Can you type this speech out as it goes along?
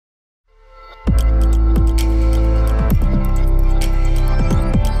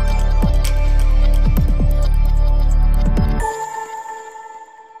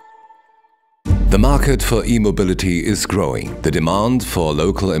market for e-mobility is growing. The demand for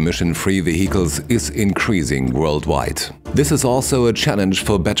local emission-free vehicles is increasing worldwide. This is also a challenge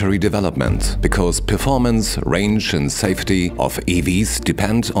for battery development, because performance, range and safety of EVs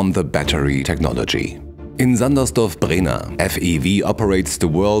depend on the battery technology. In Sandersdorf-Brena, FEV operates the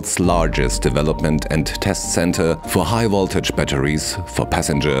world's largest development and test center for high-voltage batteries for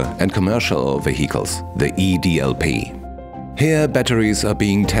passenger and commercial vehicles, the eDLP. Here, batteries are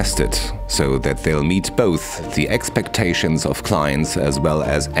being tested, so that they'll meet both the expectations of clients as well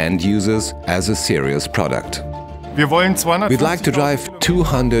as end users as a serious product. We'd like to drive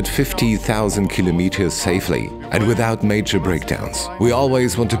 250,000 kilometers safely and without major breakdowns. We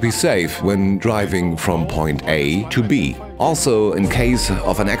always want to be safe when driving from point A to B. Also, in case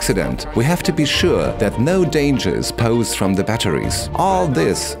of an accident, we have to be sure that no danger is posed from the batteries. All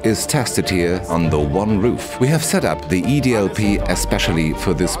this is tested here under one roof. We have set up the eDLP especially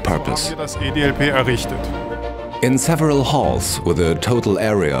for this purpose. In several halls, with a total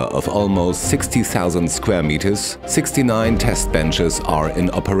area of almost 60,000 square meters, 69 test benches are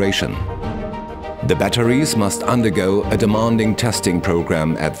in operation. The batteries must undergo a demanding testing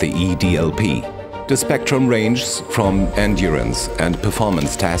program at the eDLP. The spectrum ranges from endurance and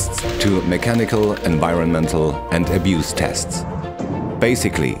performance tests to mechanical, environmental and abuse tests.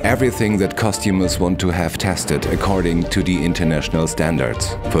 Basically, everything that customers want to have tested according to the international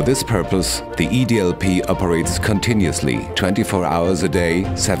standards. For this purpose, the eDLP operates continuously, 24 hours a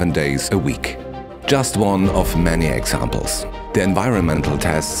day, 7 days a week. Just one of many examples. The environmental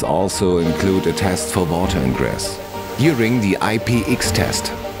tests also include a test for water ingress. During the IPX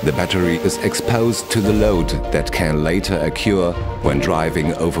test, the battery is exposed to the load that can later occur when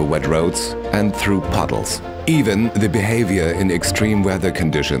driving over wet roads and through puddles. Even the behavior in extreme weather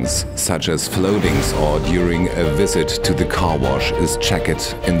conditions, such as floatings or during a visit to the car wash, is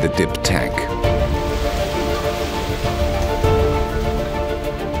checked in the dip tank.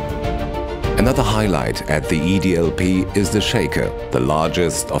 Another highlight at the eDLP is the shaker, the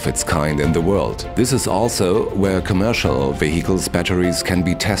largest of its kind in the world. This is also where commercial vehicles' batteries can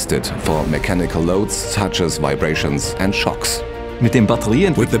be tested for mechanical loads such as vibrations and shocks. With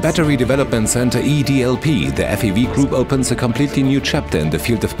the Battery Development Center eDLP, the FEV Group opens a completely new chapter in the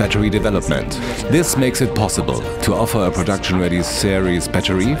field of battery development. This makes it possible to offer a production-ready series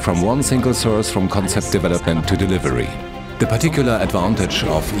battery from one single source from concept development to delivery. The particular advantage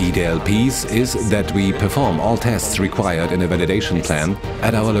of eDLPs is that we perform all tests required in a validation plan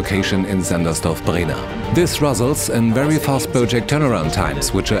at our location in Sandersdorf-Brena. This results in very fast project turnaround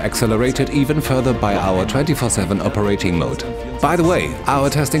times, which are accelerated even further by our 24/7 operating mode. By the way,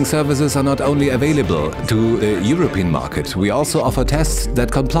 our testing services are not only available to the European market, we also offer tests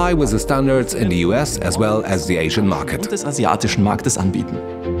that comply with the standards in the US as well as the Asian market. Des asiatischen Marktes anbieten.